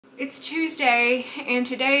It's Tuesday and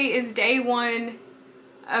today is day one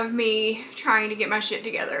of me trying to get my shit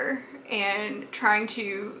together and trying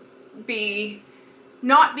to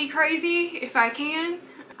not be crazy if I can.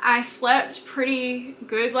 I slept pretty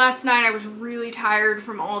good last night. I was really tired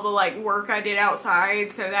from all the work I did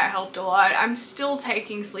outside, so that helped a lot. I'm still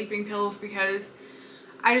taking sleeping pills because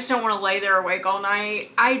I just don't want to lay there awake all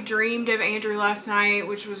night. I dreamed of Andrew last night,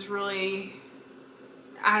 which was really,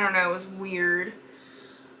 I don't know, it was weird.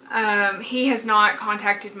 He has not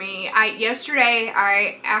contacted me. Yesterday,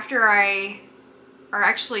 I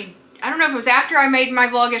don't know if it was after I made my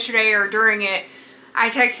vlog yesterday or during it, I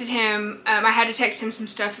texted him, I had to text him some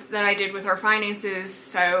stuff that I did with our finances,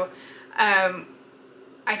 so, I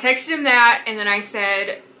texted him that, and then I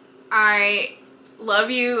said, I love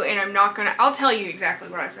you, and I'll tell you exactly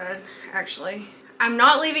what I said, actually. I'm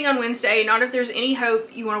not leaving on Wednesday, not if there's any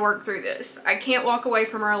hope you want to work through this. I can't walk away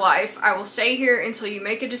from our life. I will stay here until you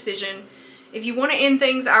make a decision. If you want to end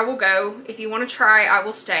things, I will go. If you want to try, I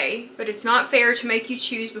will stay. But it's not fair to make you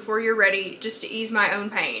choose before you're ready, just to ease my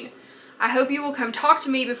own pain. I hope you will come talk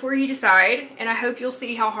to me before you decide, and I hope you'll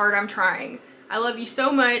see how hard I'm trying. I love you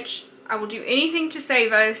so much. I will do anything to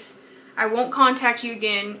save us. I won't contact you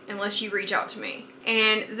again unless you reach out to me.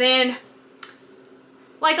 And then,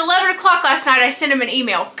 11 o'clock last night, I sent him an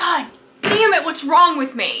email. God damn it, what's wrong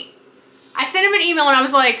with me? I sent him an email and I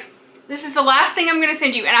was like, this is the last thing I'm going to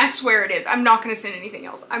send you. And I swear it is. I'm not going to send anything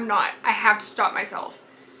else. I'm not. I have to stop myself.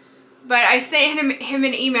 But I sent him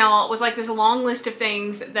an email with this long list of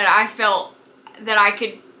things that I felt that I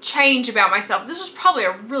could change about myself. This was probably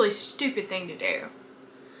a really stupid thing to do.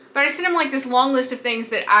 But I sent him this long list of things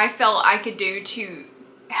that I felt I could do to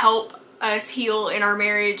help us heal in our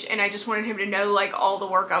marriage, and I just wanted him to know all the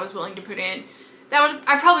work I was willing to put in.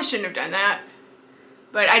 I probably shouldn't have done that,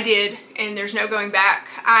 but I did, and there's no going back.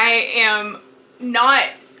 I am not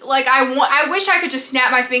I wish I could just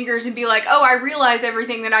snap my fingers and be like, oh, I realize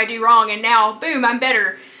everything that I do wrong and now boom, I'm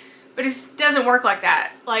better. But it doesn't work like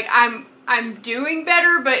that. I'm doing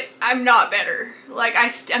better, but I'm not better.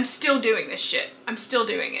 I'm still doing this shit. I'm still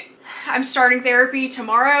doing it. I'm starting therapy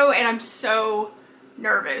tomorrow and I'm so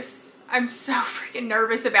nervous. I'm so freaking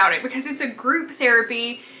nervous about it because it's a group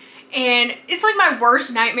therapy and it's my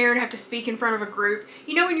worst nightmare to have to speak in front of a group.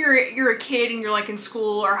 You know when you're a kid and you're in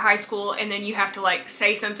school or high school and then you have to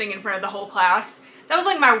say something in front of the whole class? That was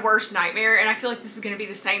my worst nightmare, and I feel this is going to be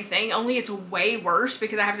the same thing, only it's way worse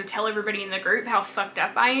because I have to tell everybody in the group how fucked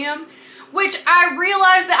up I am. Which I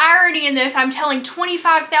realize the irony in this, I'm telling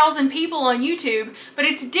 25,000 people on YouTube, but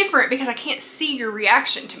it's different because I can't see your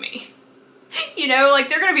reaction to me. You know,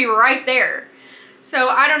 they're gonna be right there. So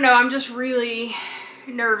I don't know, I'm just really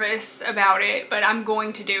nervous about it, but I'm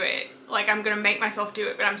going to do it. I'm gonna make myself do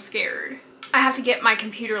it, but I'm scared. I have to get my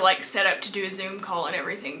computer set up to do a Zoom call and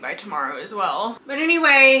everything by tomorrow as well. But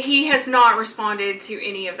anyway, he has not responded to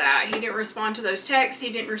any of that. He didn't respond to those texts.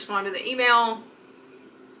 He didn't respond to the email.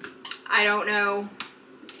 I don't know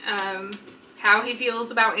how he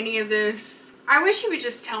feels about any of this. I wish he would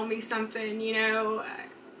just tell me something, you know,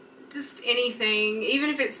 just anything. Even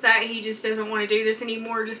if it's that he just doesn't want to do this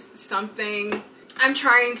anymore, just something. I'm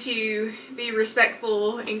trying to be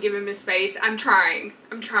respectful and give him his space. I'm trying.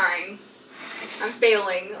 I'm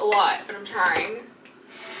failing a lot, but I'm trying.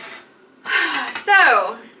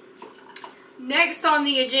 So, next on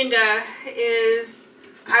the agenda is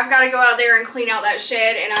I've got to go out there and clean out that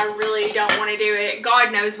shed, and I really don't want to do it.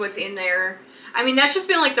 God knows what's in there. I mean, that's just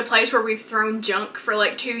been the place where we've thrown junk for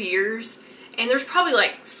 2 years, and there's probably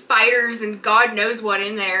spiders and God knows what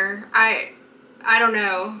in there. I don't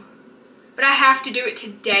know. But I have to do it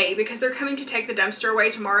today because they're coming to take the dumpster away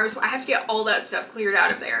tomorrow, so I have to get all that stuff cleared out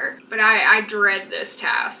of there. But I dread this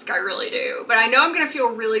task, I really do. But I know I'm going to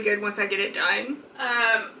feel really good once I get it done.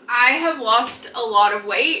 I have lost a lot of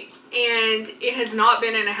weight, and it has not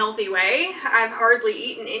been in a healthy way. I've hardly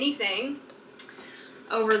eaten anything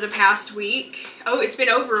over the past week. Oh, it's been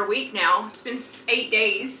over a week now. It's been 8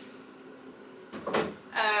 days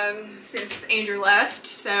since Andrew left,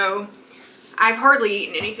 so I've hardly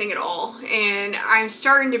eaten anything at all, and I'm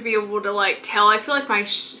starting to be able to tell. I feel my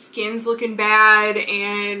skin's looking bad,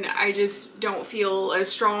 and I just don't feel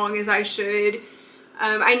as strong as I should.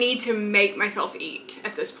 I need to make myself eat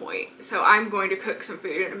at this point, so I'm going to cook some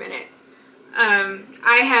food in a minute.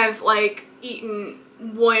 I have eaten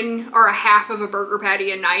one or a half of a burger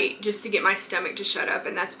patty a night just to get my stomach to shut up,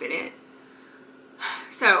 and that's been it.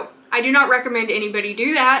 So I do not recommend anybody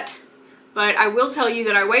do that. But I will tell you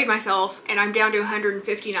that I weighed myself and I'm down to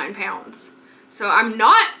 159 pounds. So I'm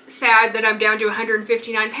not sad that I'm down to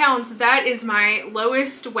 159 pounds. That is my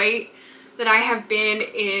lowest weight that I have been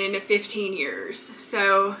in 15 years.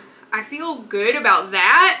 So I feel good about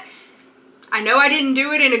that. I know I didn't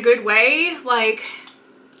do it in a good way. Like,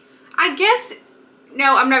 I guess,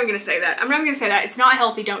 no, I'm not even gonna say that. I'm not even gonna say that. It's not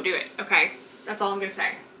healthy, don't do it, okay? That's all I'm gonna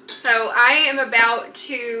say. So I am about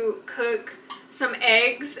to cook some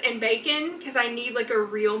eggs and bacon because I need like a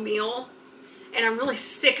real meal. And I'm really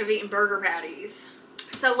sick of eating burger patties.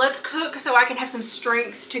 So let's cook so I can have some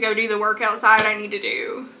strength to go do the work outside I need to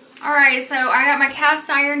do. All right, so I got my cast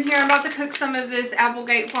iron here. I'm about to cook some of this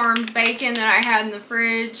Applegate Farms bacon that I had in the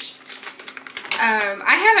fridge.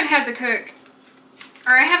 I haven't had to cook,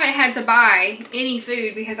 or I haven't had to buy any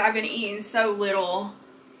food because I've been eating so little.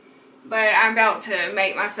 But I'm about to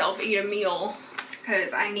make myself eat a meal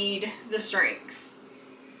because I need the strength.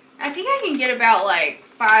 I think I can get about like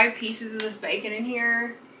 5 pieces of this bacon in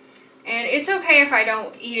here. And it's okay if I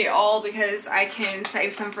don't eat it all because I can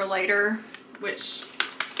save some for later, which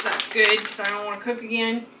that's good because I don't want to cook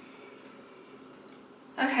again.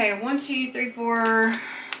 Okay, 1, 2, 3, 4,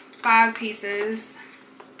 5 pieces.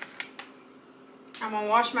 I'm gonna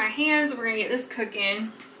wash my hands. We're gonna get this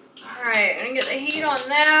cooking. All right, I'm gonna get the heat on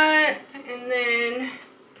that and then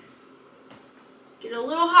get a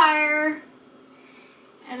little higher.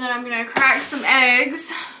 And then I'm gonna crack some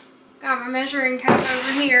eggs. Got my measuring cup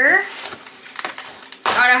over here.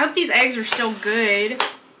 God, I hope these eggs are still good.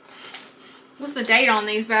 What's the date on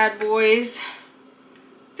these bad boys?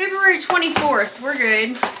 February 24th. We're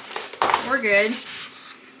good. We're good.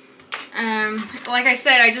 Like I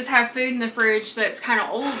said, I just have food in the fridge that's kind of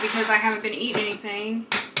old because I haven't been eating anything.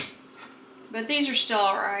 But these are still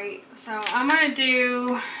alright. So I'm just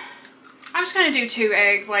gonna do 2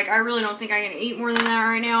 eggs. Like, I really don't think I can eat more than that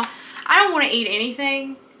right now. I don't want to eat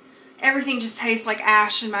anything. Everything just tastes like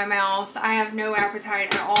ash in my mouth. I have no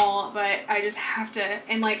appetite at all, but I just have to,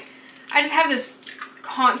 and like, I just have this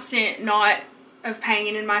constant knot of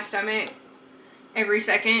pain in my stomach every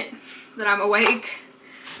second that I'm awake.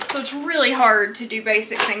 So it's really hard to do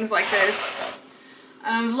basic things like this.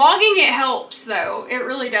 Vlogging, it helps though. It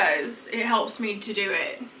really does. It helps me to do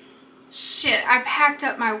it. Shit, I packed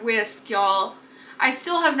up my whisk, y'all. I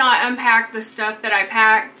still have not unpacked the stuff that I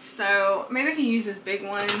packed, so maybe I can use this big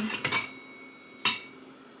one.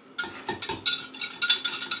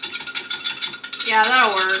 Yeah,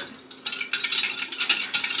 that'll work.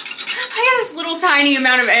 I got this little tiny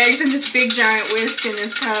amount of eggs and this big giant whisk in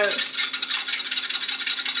this cup.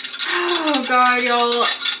 Oh god, y'all.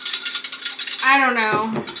 I don't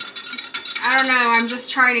know. I'm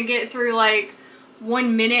just trying to get through like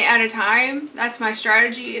 1 minute at a time. That's my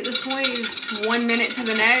strategy at this point, is 1 minute to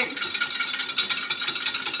the next.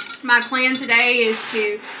 My plan today is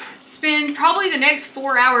to spend probably the next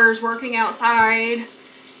 4 hours working outside,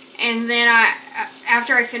 and then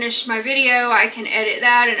after I finish my video, I can edit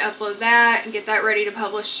that and upload that and get that ready to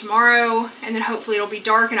publish tomorrow, and then hopefully it'll be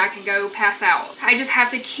dark and I can go pass out. I just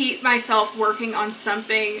have to keep myself working on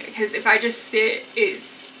something because if I just sit,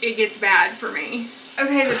 it gets bad for me.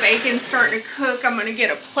 Okay, the bacon's starting to cook. I'm gonna get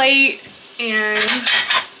a plate and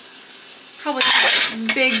probably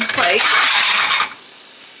a big plate.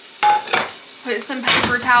 Put some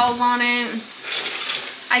paper towels on it.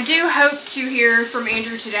 I do hope to hear from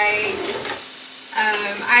Andrew today.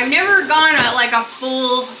 I've never gone like a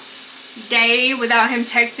full day without him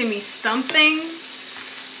texting me something.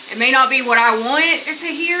 It may not be what I want it to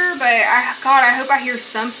hear, but God, I hope I hear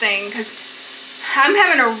something because I'm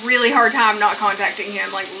having a really hard time not contacting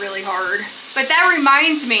him, like really hard. But that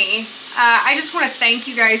reminds me, I just want to thank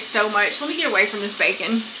you guys so much. Let me get away from this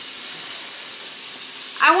bacon.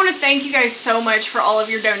 I want to thank you guys so much for all of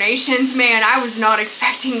your donations. Man, I was not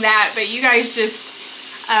expecting that, but you guys just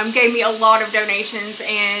gave me a lot of donations,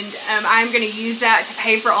 and I'm going to use that to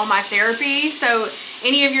pay for all my therapy. So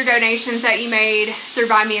any of your donations that you made through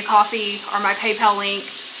Buy Me a Coffee or my PayPal link,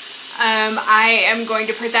 I am going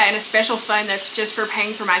to put that in a special fund that's just for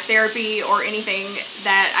paying for my therapy or anything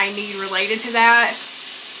that I need related to that.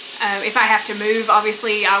 If I have to move,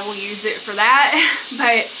 obviously I will use it for that.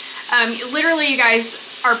 But literally, you guys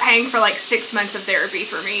are paying for like 6 months of therapy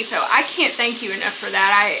for me, so I can't thank you enough for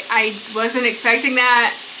that. I wasn't expecting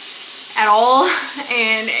that at all,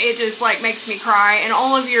 and it just like makes me cry. And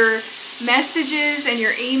all of your messages and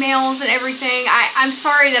your emails and everything, I'm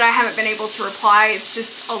sorry that I haven't been able to reply. It's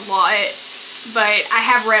just a lot, but I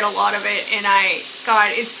have read a lot of it, and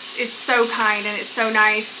God, it's so kind and it's so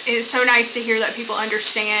nice. It's so nice to hear that people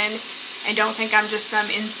understand and don't think I'm just some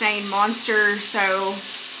insane monster, so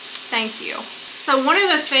thank you. So one of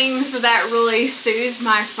the things that really soothes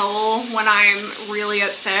my soul when I'm really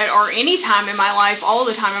upset, or any time in my life, all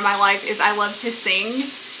the time in my life, is I love to sing.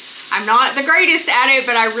 I'm not the greatest at it,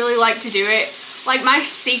 but I really like to do it. Like, my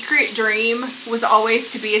secret dream was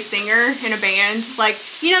always to be a singer in a band. Like,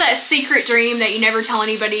 you know that secret dream that you never tell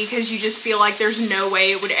anybody because you just feel like there's no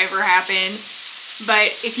way it would ever happen. But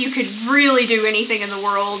if you could really do anything in the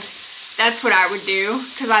world, that's what I would do,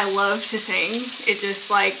 because I love to sing. It just,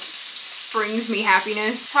 like, brings me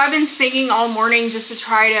happiness. So I've been singing all morning just to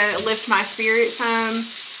try to lift my spirits some.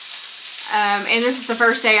 And this is the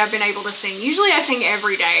first day I've been able to sing. Usually I sing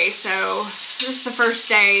every day, so this is the first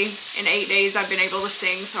day in 8 days I've been able to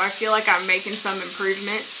sing, so I feel like I'm making some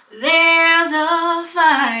improvement. There's a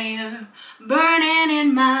fire burning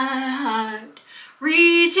in my heart,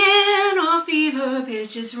 reaching a fever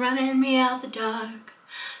pitch, it's running me out the dark.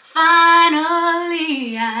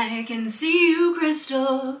 Finally, I can see you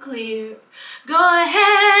crystal clear. Go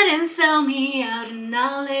ahead and sell me out and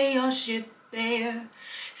I'll lay your ship bare.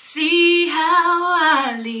 See how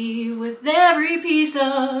I leave with every piece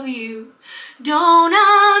of you. Don't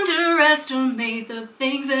underestimate the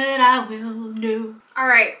things that I will do.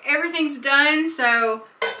 Alright, everything's done, so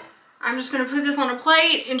I'm just going to put this on a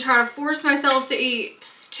plate and try to force myself to eat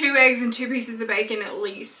 2 eggs and 2 pieces of bacon at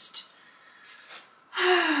least.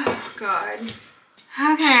 God.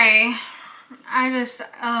 Okay.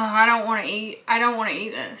 I don't want to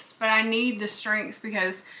eat this, but I need the strength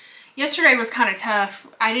because yesterday was kind of tough.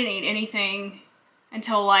 I didn't eat anything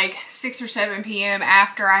until like 6 or 7 p.m.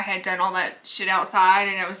 after I had done all that shit outside,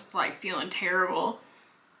 and it was like feeling terrible.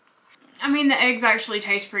 I mean, the eggs actually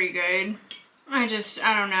taste pretty good. I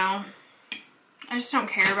don't know. I just don't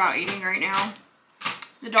care about eating right now.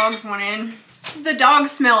 The dogs want in. The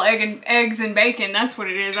dogs smell eggs and bacon. That's what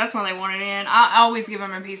it is. That's why they want it in. I always give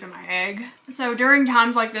them a piece of my egg. So during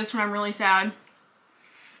times like this when I'm really sad,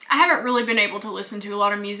 I haven't really been able to listen to a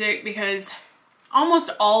lot of music because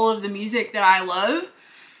almost all of the music that I love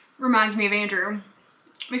reminds me of Andrew,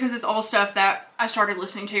 because it's all stuff that I started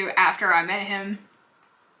listening to after I met him.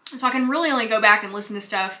 So I can really only go back and listen to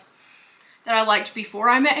stuff that I liked before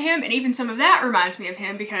I met him, and even some of that reminds me of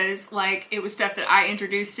him because, like, it was stuff that I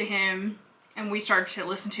introduced to him and we started to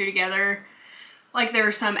listen to together. Like, there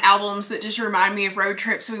are some albums that just remind me of road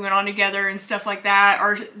trips we went on together and stuff like that,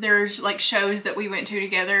 or there's like shows that we went to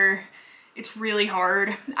together. It's really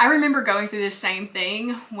hard. I remember going through this same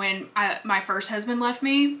thing when my first husband left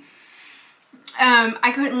me.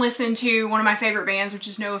 I couldn't listen to one of my favorite bands, which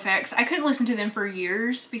is NoFX. I couldn't listen to them for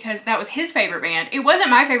years because that was his favorite band. It wasn't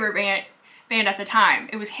my favorite band at the time.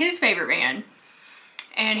 It was his favorite band.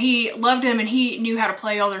 And he loved them and he knew how to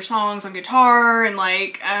play all their songs on guitar, and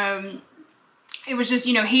like, it was just,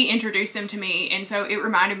 you know, he introduced them to me, and so it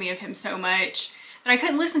reminded me of him so much that I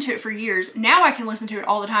couldn't listen to it for years. Now I can listen to it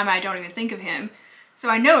all the time and I don't even think of him. So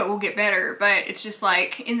I know it will get better, but it's just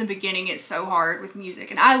like, in the beginning it's so hard with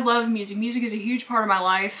music. And I love music. Music is a huge part of my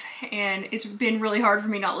life, and it's been really hard for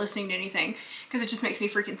me not listening to anything because it just makes me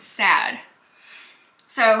freaking sad.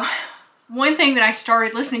 So one thing that I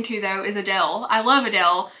started listening to though is Adele. I love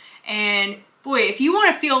Adele, and boy, if you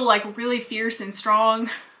want to feel like really fierce and strong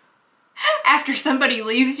after somebody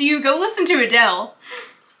leaves you, go listen to Adele.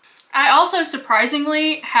 I also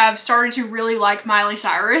surprisingly have started to really like Miley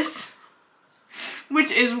Cyrus,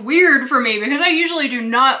 which is weird for me because I usually do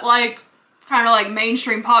not like kind of like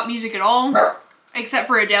mainstream pop music at all, except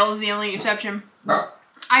for Adele is the only exception.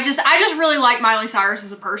 I just really like Miley Cyrus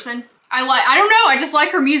as a person. I don't know, I just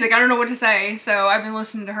like her music. I don't know what to say. So I've been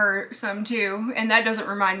listening to her some too, and that doesn't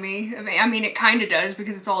remind me of, I mean, it kind of does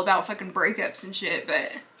because it's all about fucking breakups and shit,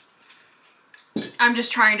 but I'm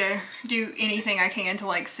just trying to do anything I can to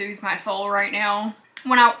like soothe my soul right now.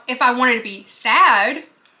 If I wanted to be sad,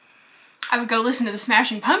 I would go listen to the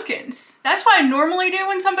Smashing Pumpkins. That's what I normally do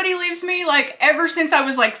when somebody leaves me, like ever since I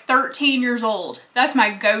was like 13 years old. That's my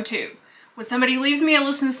go-to. When somebody leaves me, I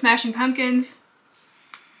listen to Smashing Pumpkins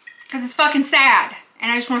because it's fucking sad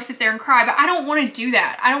and I just want to sit there and cry, but I don't want to do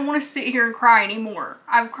that. I don't want to sit here and cry anymore.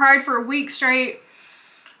 I've cried for a week straight.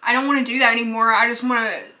 I don't want to do that anymore. I just want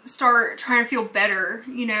to start trying to feel better,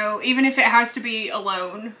 you know, even if it has to be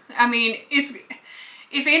alone. I mean,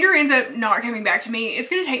 if Andrew ends up not coming back to me, it's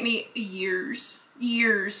going to take me years.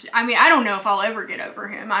 I mean, I don't know if I'll ever get over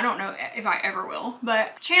him. I don't know if I ever will,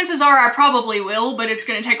 but chances are I probably will, but it's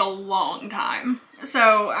going to take a long time.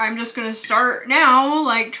 So I'm just going to start now,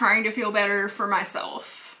 like, trying to feel better for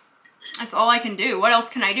myself. That's all I can do. What else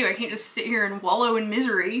can I do? I can't just sit here and wallow in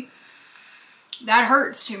misery. That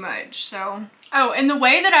hurts too much, so. Oh, and the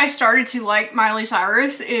way that I started to like Miley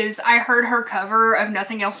Cyrus is I heard her cover of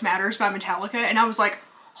Nothing Else Matters by Metallica, and I was like,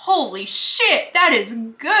 holy shit, that is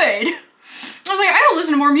good. I was like, I don't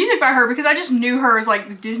listen to more music by her because I just knew her as like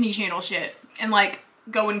the Disney Channel shit and like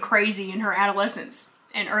going crazy in her adolescence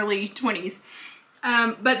and early 20s.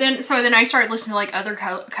 But then I started listening to like other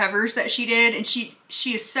covers that she did, and she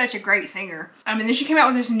is such a great singer. And then she came out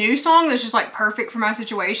with this new song that's just like perfect for my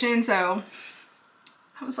situation. So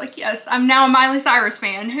I was like, yes, I'm now a Miley Cyrus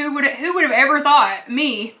fan. Who would have ever thought?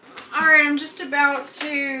 Me. All right, I'm just about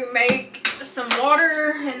to make some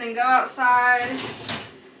water and then go outside.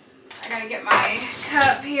 I gotta get my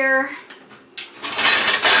cup here.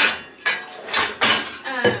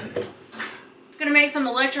 Gonna make some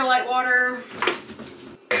electrolyte water.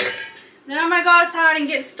 Then I'm gonna go outside and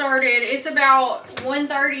get started. It's about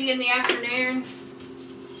 1:30 in the afternoon.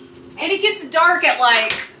 And it gets dark at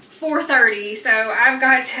like 4:30. So I've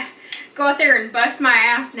got to go out there and bust my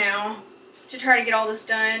ass now to try to get all this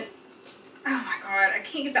done. Oh my God, I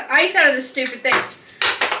can't get the ice out of this stupid thing.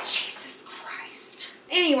 Jesus Christ.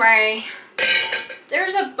 Anyway,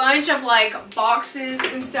 there's a bunch of like boxes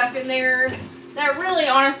and stuff in there that really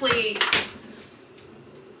honestly,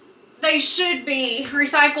 they should be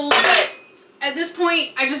recycled, but at this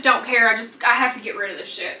point, I just don't care. I have to get rid of this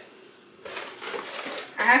shit.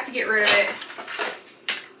 I have to get rid of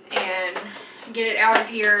it and get it out of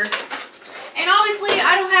here. And obviously,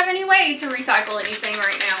 I don't have any way to recycle anything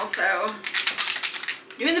right now, so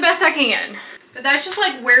doing the best I can. But that's just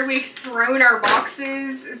like where we've thrown our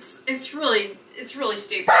boxes. It's really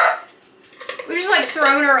stupid. We've just like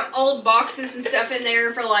thrown our old boxes and stuff in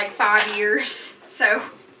there for like 5 years, so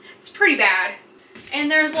it's pretty bad.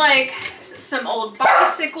 And there's like some old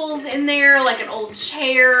bicycles in there, like an old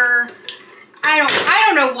chair. I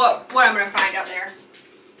don't know what I'm gonna find out there.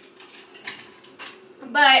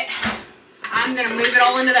 But I'm gonna move it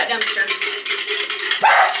all into that dumpster.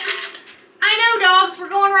 I know, dogs, we're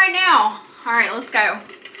going right now. All right, let's go.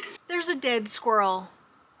 There's a dead squirrel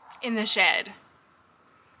in the shed.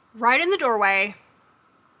 Right in the doorway,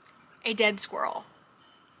 a dead squirrel.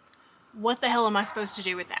 What the hell am I supposed to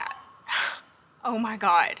do with that? Oh my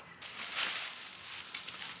God.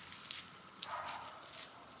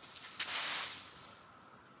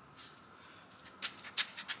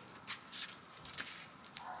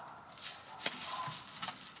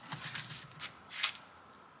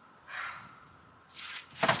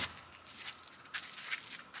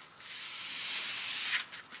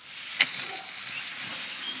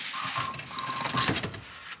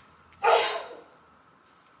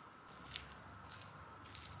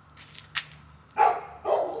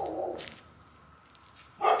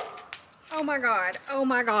 Oh my God, oh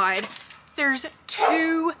my God. There's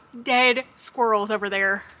 2 dead squirrels over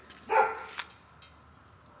there.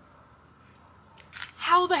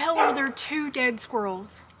 How the hell are there 2 dead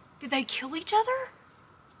squirrels? Did they kill each other?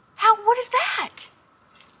 What is that?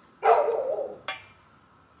 Oh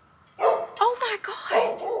my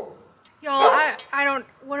God. Y'all, I don't,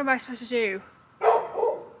 what am I supposed to do?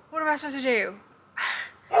 What am I supposed to do?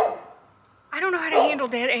 I don't know how to handle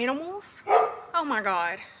dead animals. Oh my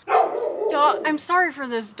God. Y'all, I'm sorry for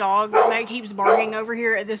this dog that keeps barking over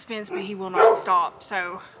here at this fence, but he will not stop,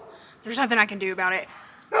 so there's nothing I can do about it.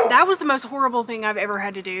 That was the most horrible thing I've ever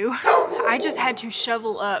had to do. I just had to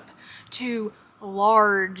shovel up 2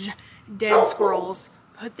 large dead squirrels,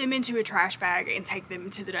 put them into a trash bag, and take them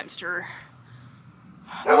to the dumpster.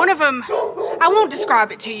 One of them, I won't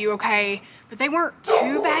describe it to you, okay? But they weren't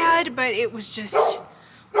too bad, but it was just,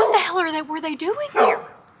 what the hell were they doing there?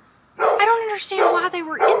 I don't understand why they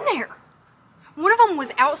were in there. One of them was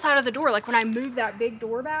outside of the door. Like when I moved that big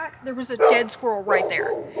door back, there was a dead squirrel right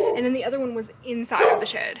there. And then the other one was inside of the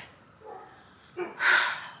shed.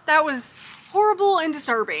 That was horrible and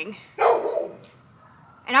disturbing.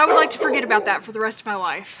 And I would like to forget about that for the rest of my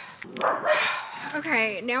life.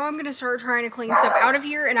 Okay, now I'm gonna start trying to clean stuff out of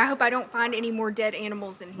here, and I hope I don't find any more dead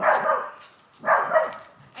animals in here.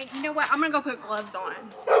 And you know what? I'm gonna go put gloves on.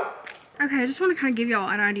 Okay, I just want to kind of give y'all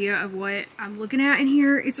an idea of what I'm looking at in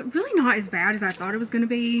here. It's really not as bad as I thought it was going to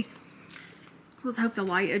be. Let's hope the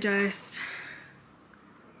light adjusts.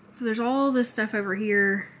 So there's all this stuff over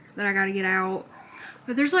here that I got to get out.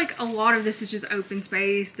 But there's like a lot of this is just open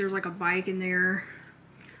space. There's like a bike in there,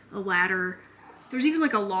 a ladder. There's even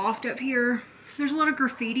like a loft up here. There's a lot of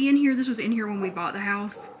graffiti in here. This was in here when we bought the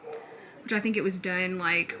house, which I think it was done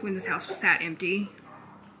like when this house was sat empty.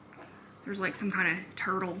 There's like some kind of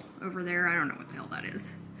turtle over there. I don't know what the hell that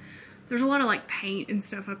is. There's a lot of like paint and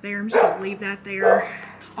stuff up there. I'm just gonna leave that there.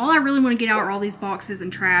 All I really want to get out are all these boxes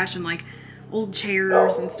and trash and like old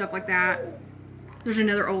chairs and stuff like that. There's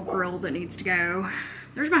another old grill that needs to go.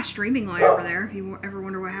 There's my streaming light over there, if you ever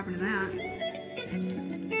wonder what happened to that.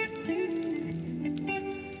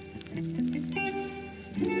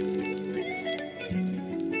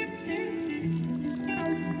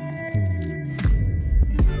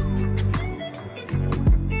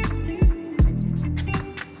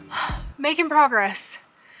 making progress,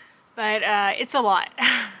 but it's a lot.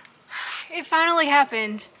 It finally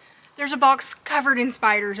happened. There's a box covered in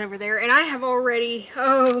spiders over there, and I have already,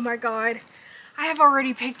 oh my God, I have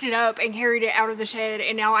already picked it up and carried it out of the shed,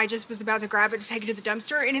 and now I just was about to grab it to take it to the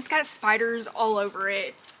dumpster, and it's got spiders all over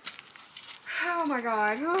it. Oh my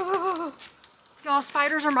God. Oh. Y'all,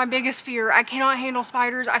 spiders are my biggest fear. I cannot handle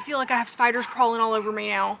spiders. I feel like I have spiders crawling all over me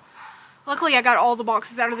now. Luckily, I got all the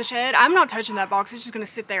boxes out of the shed. I'm not touching that box. It's just gonna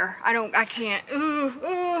sit there. I can't. Ooh,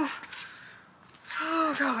 ooh.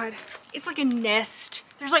 Oh God. It's like a nest.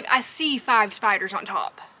 There's like, I see 5 spiders on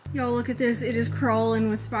top. Y'all, look at this. It is crawling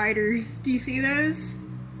with spiders. Do you see those?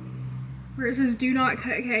 Where it says do not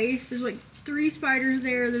cut case. There's like 3 spiders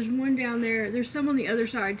there. There's 1 down there. There's some on the other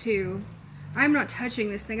side too. I'm not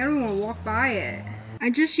touching this thing. I don't want to walk by it. I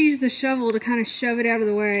just used the shovel to kind of shove it out of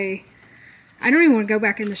the way. I don't even want to go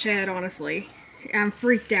back in the shed, honestly. I'm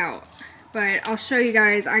freaked out. But I'll show you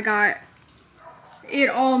guys. I got it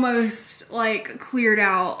almost like cleared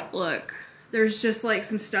out. Look, there's just like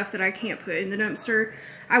some stuff that I can't put in the dumpster.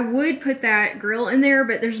 I would put that grill in there,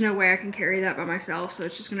 but there's no way I can carry that by myself, so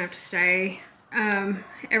it's just gonna have to stay.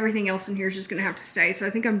 Everything else in here is just gonna have to stay, so I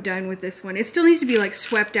think I'm done with this one. It still needs to be like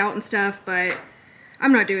swept out and stuff, but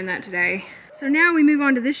I'm not doing that today. So now we move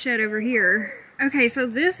on to this shed over here. Okay, so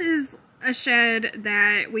this is a shed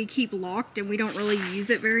that we keep locked and we don't really use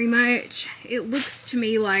it very much. It looks to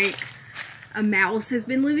me like a mouse has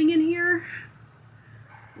been living in here,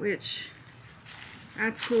 which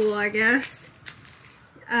that's cool, I guess.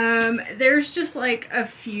 There's just like a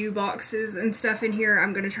few boxes and stuff in here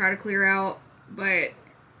I'm gonna try to clear out, but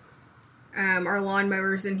our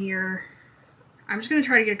lawnmower's in here. I'm just gonna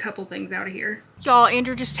try to get a couple things out of here. Y'all,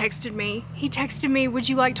 Andrew just texted me. He texted me, would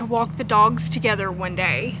you like to walk the dogs together one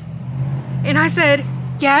day? And I said,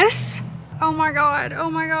 yes. Oh my God, oh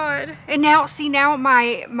my God. And now, see, now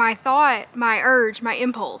my thought, my urge, my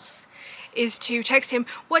impulse is to text him,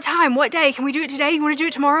 what time, what day? Can we do it today? You wanna do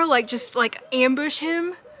it tomorrow? Like, just like ambush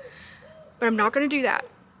him. But I'm not gonna do that.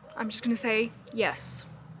 I'm just gonna say yes.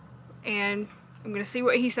 And I'm gonna see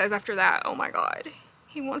what he says after that. Oh my God,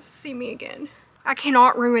 he wants to see me again. I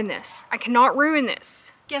cannot ruin this. I cannot ruin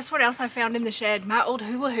this. Guess what else I found in the shed? My old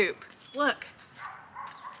hula hoop. Look.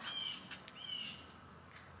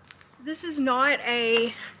 This is not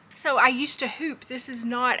a, so I used to hoop. This is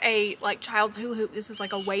not a like child's hula hoop. This is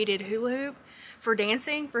like a weighted hula hoop for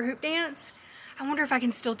dancing, for hoop dance. I wonder if I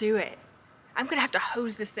can still do it. I'm gonna have to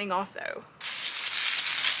hose this thing off though.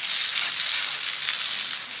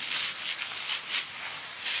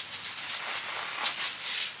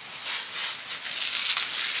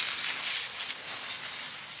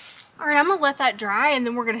 All right, I'm gonna let that dry and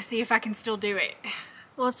then we're gonna see if I can still do it.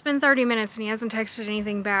 Well, it's been 30 minutes and he hasn't texted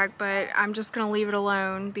anything back, but I'm just gonna leave it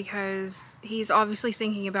alone because he's obviously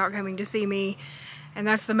thinking about coming to see me, and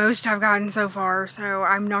that's the most I've gotten so far, so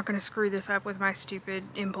I'm not gonna screw this up with my stupid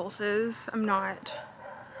impulses. I'm not.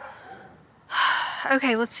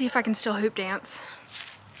 Okay, let's see if I can still hoop dance.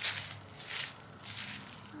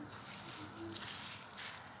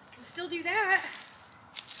 I can still do that.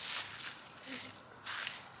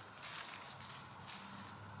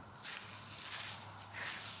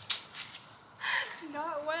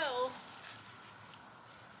 Not well.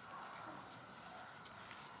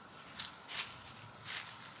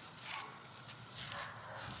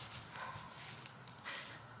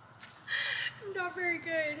 Not very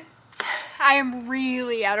good. I am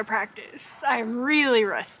really out of practice. I am really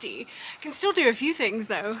rusty. I can still do a few things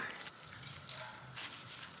though.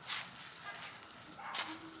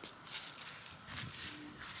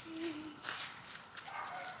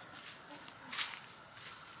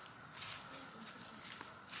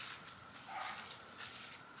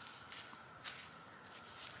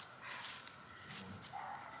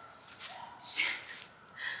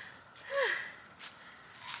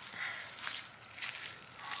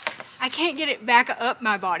 I can't get it back up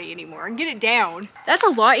my body anymore and get it down. That's a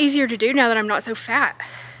lot easier to do now that I'm not so fat.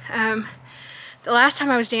 The last time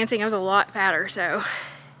I was dancing, I was a lot fatter, so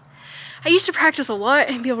I used to practice a lot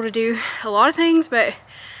and be able to do a lot of things, but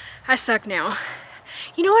I suck now.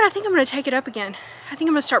 You know what? I think I'm gonna take it up again. I think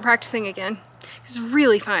I'm gonna start practicing again. It's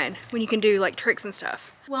really fun when you can do like tricks and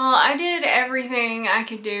stuff. Well, I did everything I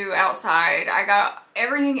could do outside. I got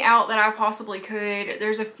everything out that I possibly could.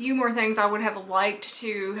 There's a few more things I would have liked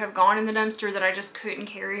to have gone in the dumpster that I just couldn't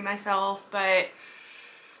carry myself, but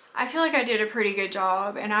I feel like I did a pretty good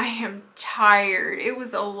job and I am tired. It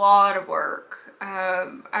was a lot of work.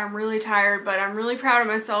 I'm really tired, but I'm really proud of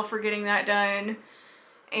myself for getting that done.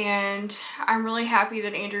 And I'm really happy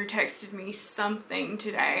that Andrew texted me something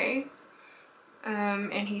today.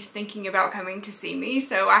 and he's thinking about coming to see me,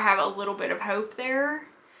 so I have a little bit of hope there.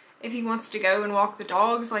 If he wants to go and walk the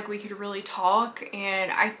dogs, like, we could really talk,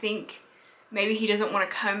 and I think maybe he doesn't want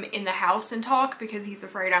to come in the house and talk because he's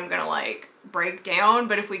afraid I'm gonna like break down,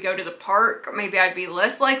 but if we go to the park, maybe I'd be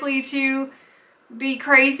less likely to be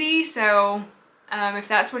crazy. So if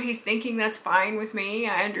that's what he's thinking, that's fine with me.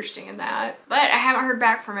 I understand that. But I haven't heard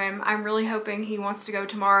back from him. I'm really hoping he wants to go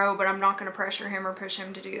tomorrow, but I'm not gonna pressure him or push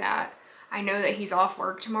him to do that. I know that he's off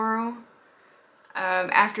work tomorrow.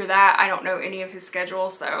 After that, I don't know any of his schedule,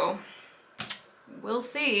 so we'll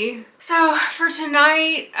see. So for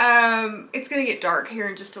tonight, it's gonna get dark here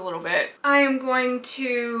in just a little bit. I am going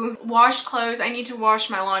to wash clothes. I need to wash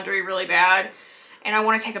my laundry really bad, and I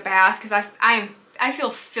want to take a bath because I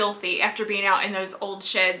feel filthy after being out in those old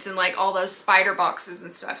sheds and like all those spider boxes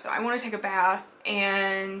and stuff. So I want to take a bath,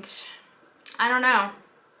 and I don't know.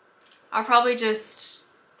 I'll probably just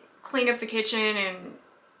clean up the kitchen and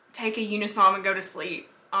take a Unisom and go to sleep,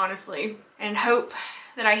 honestly, and hope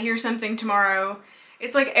that I hear something tomorrow.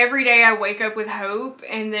 It's like every day I wake up with hope,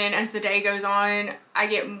 and then as the day goes on, I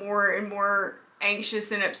get more and more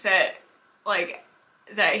anxious and upset, like,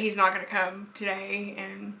 that he's not gonna come today.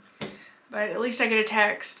 But at least I get a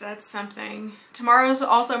text. That's something. Tomorrow's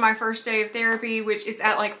also my first day of therapy, which is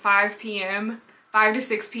at like 5 p.m. 5 to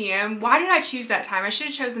 6 p.m. Why did I choose that time? I should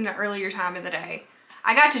have chosen an earlier time in the day.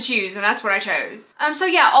 I got to choose, and that's what I chose. So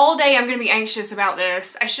yeah, all day I'm gonna be anxious about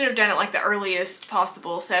this. I should have done it like the earliest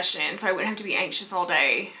possible session so I wouldn't have to be anxious all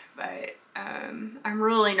day, but I'm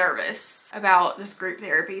really nervous about this group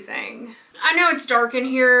therapy thing. I know it's dark in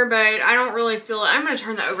here, but I don't really feel it. I'm gonna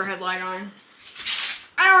turn the overhead light on.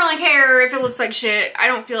 I don't really care if it looks like shit. I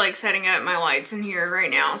don't feel like setting up my lights in here right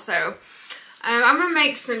now, so I'm gonna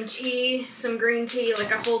make some tea, some green tea,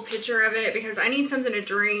 like a whole pitcher of it, because I need something to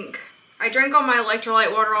drink. I drank all my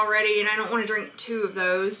electrolyte water already, and I don't want to drink 2 of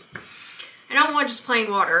those. And I don't want just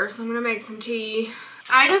plain water, so I'm gonna make some tea.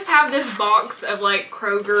 I just have this box of like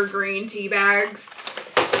Kroger green tea bags,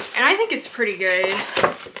 and I think it's pretty good.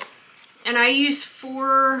 And I use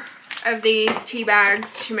 4 of these tea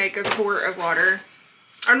bags to make a quart of water.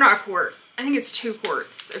 Or not a quart, I think it's 2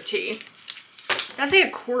 quarts of tea. Did I say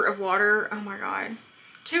a quart of water? Oh my god.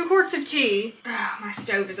 2 quarts of tea. Oh, my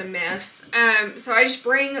stove is a mess. So I just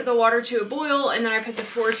bring the water to a boil, and then I put the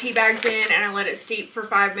 4 tea bags in, and I let it steep for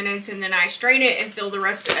 5 minutes, and then I strain it and fill the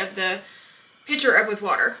rest of the pitcher up with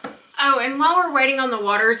water. Oh, and while we're waiting on the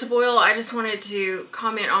water to boil, I just wanted to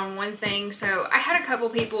comment on one thing. So I had a couple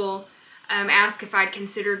people ask if I'd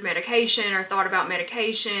considered medication or thought about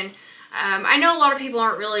medication. I know a lot of people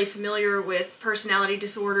aren't really familiar with personality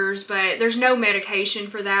disorders, but there's no medication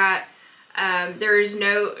for that. There is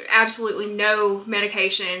absolutely no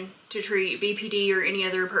medication to treat BPD or any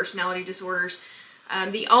other personality disorders.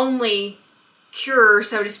 The only cure,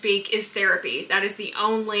 so to speak, is therapy. That is the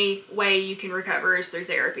only way you can recover, is through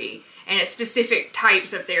therapy. And it's specific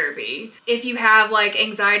types of therapy. If you have like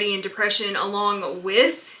anxiety and depression along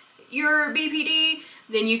with your BPD,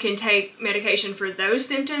 then you can take medication for those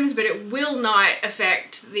symptoms, but it will not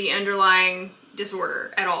affect the underlying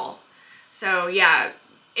disorder at all. So yeah,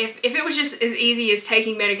 if it was just as easy as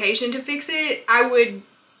taking medication to fix it, I would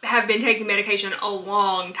have been taking medication a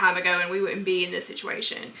long time ago and we wouldn't be in this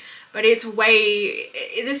situation. But this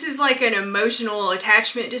is like an emotional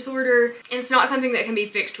attachment disorder, and it's not something that can be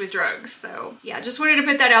fixed with drugs. So yeah, just wanted to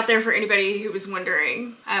put that out there for anybody who was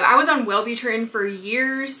wondering. I was on Wellbutrin for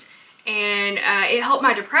years, and it helped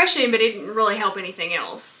my depression, but it didn't really help anything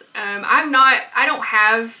else. I don't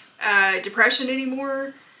have depression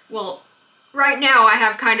anymore. Well, right now I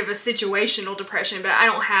have kind of a situational depression, but I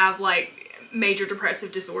don't have like major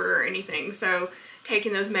depressive disorder or anything, so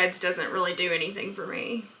taking those meds doesn't really do anything for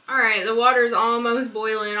me. Alright, the water's almost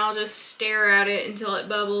boiling. I'll just stare at it until it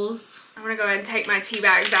bubbles. I'm gonna go ahead and take my tea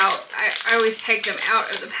bags out. I always take them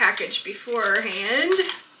out of the package beforehand.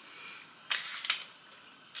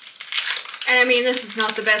 And I mean, this is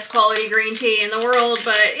not the best quality green tea in the world,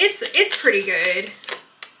 but it's pretty good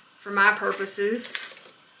for my purposes.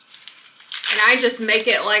 And I just make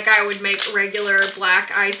it like I would make regular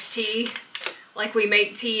black iced tea, like we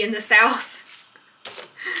make tea in the South.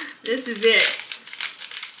 This is it.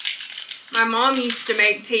 My mom used to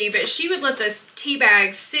make tea, but she would let the tea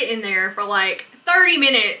bags sit in there for like 30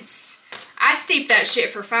 minutes. I steep that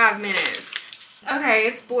shit for 5 minutes. Okay,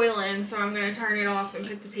 it's boiling, so I'm gonna turn it off and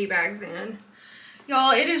put the tea bags in.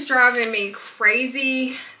 Y'all, it is driving me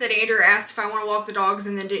crazy that Andrew asked if I want to walk the dogs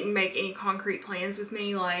and then didn't make any concrete plans with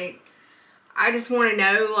me. Like, I just want to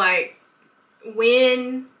know, like,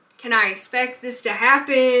 when can I expect this to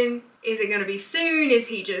happen? Is it gonna be soon? Is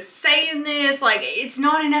he just saying this? Like, it's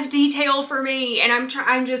not enough detail for me, and I'm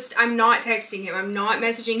not texting him, I'm not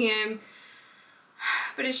messaging him,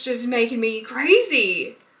 but it's just making me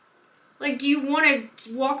crazy. Like, do you want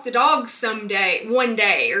to walk the dog someday, one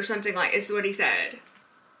day, or something like, is what he said.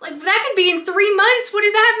 Like, that could be in 3 months. What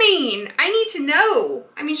does that mean? I need to know.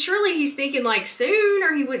 I mean, surely he's thinking like soon,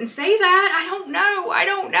 or he wouldn't say that. I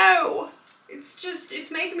don't know.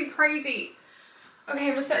 It's making me crazy. Okay, I'm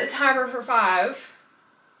gonna set the timer for 5.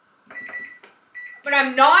 But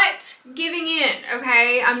I'm not giving in,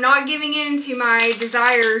 okay? I'm not giving in to my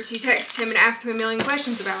desire to text him and ask him a million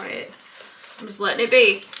questions about it. I'm just letting it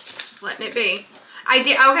be. Just letting it be. I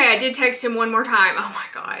did text him one more time. Oh my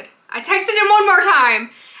God. I texted him one more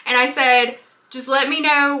time and I said, just let me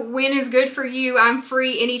know when is good for you. I'm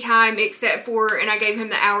free anytime except for, and I gave him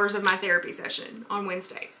the hours of my therapy session on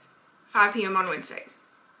Wednesdays. 5 p.m. on Wednesdays.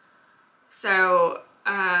 So,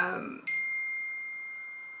 damn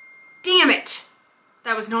it.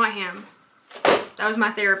 That was not him. That was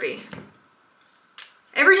my therapy.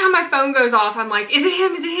 Every time my phone goes off, I'm like, is it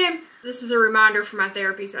him? Is it him? This is a reminder for my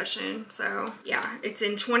therapy session. So yeah, it's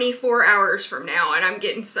in 24 hours from now and I'm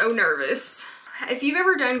getting so nervous. If you've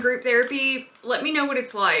ever done group therapy, let me know what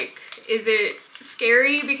it's like. Is it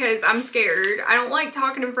scary? Because I'm scared. I don't like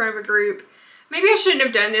talking in front of a group. Maybe I shouldn't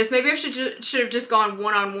have done this. Maybe I should have just gone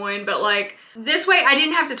one-on-one, but like this way I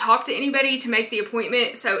didn't have to talk to anybody to make the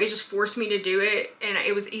appointment, so it just forced me to do it and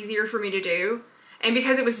it was easier for me to do. And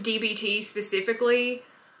because it was DBT specifically,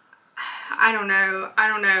 I don't know.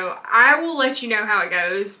 I will let you know how it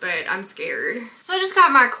goes, but I'm scared. So I just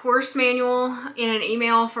got my course manual in an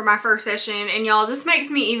email for my first session, and y'all, this makes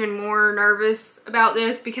me even more nervous about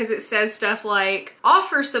this because it says stuff like,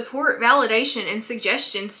 offer support, validation, and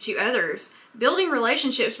suggestions to others. Building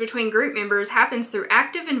relationships between group members happens through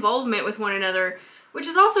active involvement with one another, which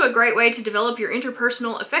is also a great way to develop your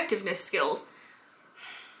interpersonal effectiveness skills.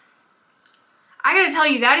 I gotta tell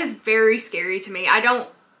you, that is very scary to me. I don't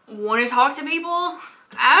want to talk to people.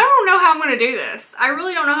 I don't know how I'm going to do this. I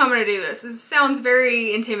really don't know how I'm going to do this. This sounds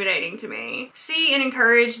very intimidating to me. See and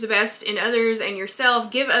encourage the best in others and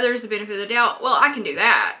yourself. Give others the benefit of the doubt. Well, I can do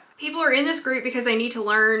that. People are in this group because they need to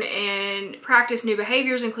learn and practice new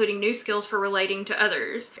behaviors, including new skills for relating to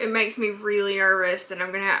others. It makes me really nervous that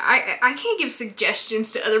I'm gonna I can't give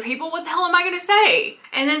suggestions to other people. What the hell am I gonna say?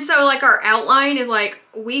 And then so like our outline is like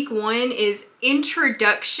week 1 is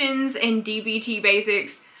introductions and DBT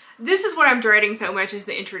basics. This is what I'm dreading so much, is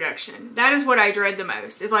the introduction. That is what I dread the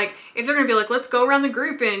most. Is like, if they're gonna be like, let's go around the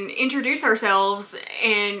group and introduce ourselves,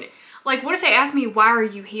 and like, what if they ask me, why are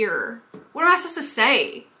you here? What am I supposed to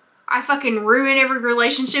say? I fucking ruin every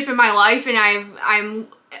relationship in my life and I'm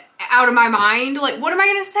out of my mind. Like, what am I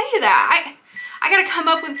gonna say to that? I gotta come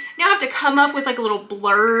up with, now I have to come up with like a little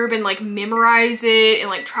blurb and like memorize it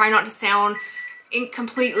and like try not to sound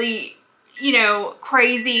completely, you know,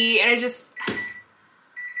 crazy. And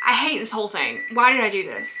I hate this whole thing. Why did I do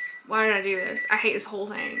this? Why did I do this? I hate this whole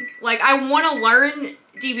thing. Like, I want to learn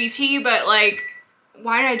DBT, but like,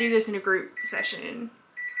 why did I do this in a group session?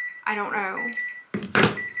 I don't know.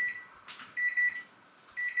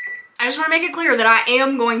 I just want to make it clear that I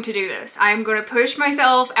am going to do this. I am going to push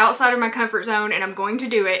myself outside of my comfort zone and I'm going to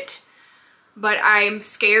do it. But I'm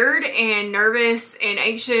scared and nervous and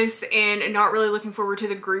anxious and not really looking forward to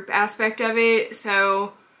the group aspect of it.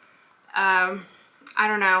 So, I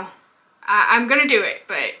don't know. I'm going to do it,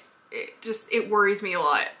 but it worries me a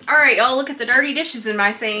lot. All right, y'all, look at the dirty dishes in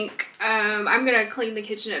my sink. I'm going to clean the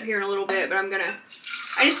kitchen up here in a little bit, but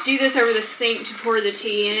I just do this over the sink to pour the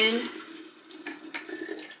tea in.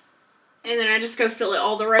 And then I just go fill it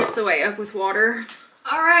all the rest of the way up with water.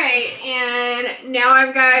 All right, and now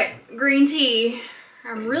I've got green tea.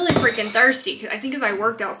 I'm really freaking thirsty, I think, because I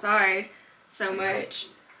worked outside so much.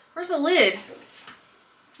 Where's the lid?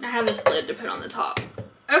 I have this lid to put on the top.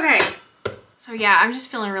 Okay, so yeah, I'm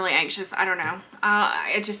just feeling really anxious. I don't know.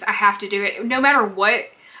 I have to do it. No matter what,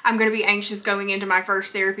 I'm going to be anxious going into my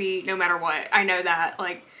first therapy, no matter what. I know that.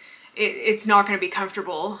 Like, it's not going to be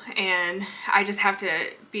comfortable, and I just have to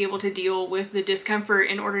be able to deal with the discomfort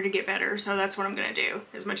in order to get better. So that's what I'm going to do,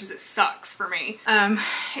 as much as it sucks for me.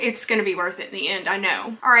 It's going to be worth it in the end, I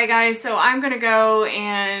know. All right, guys, so I'm going to go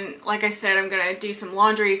and, like I said, I'm going to do some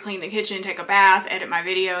laundry, clean the kitchen, take a bath, edit my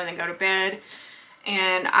video, and then go to bed.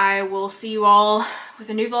 And I will see you all with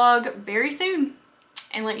a new vlog very soon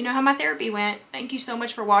and let you know how my therapy went. Thank you so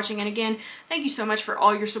much for watching, and again, thank you so much for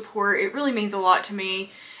all your support. It really means a lot to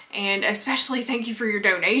me. And especially thank you for your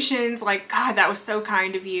donations. Like, God, that was so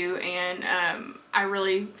kind of you. And I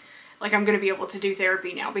really, like, I'm going to be able to do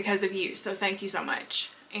therapy now because of you. So thank you so much.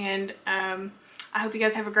 And I hope you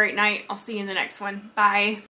guys have a great night. I'll see you in the next one. Bye.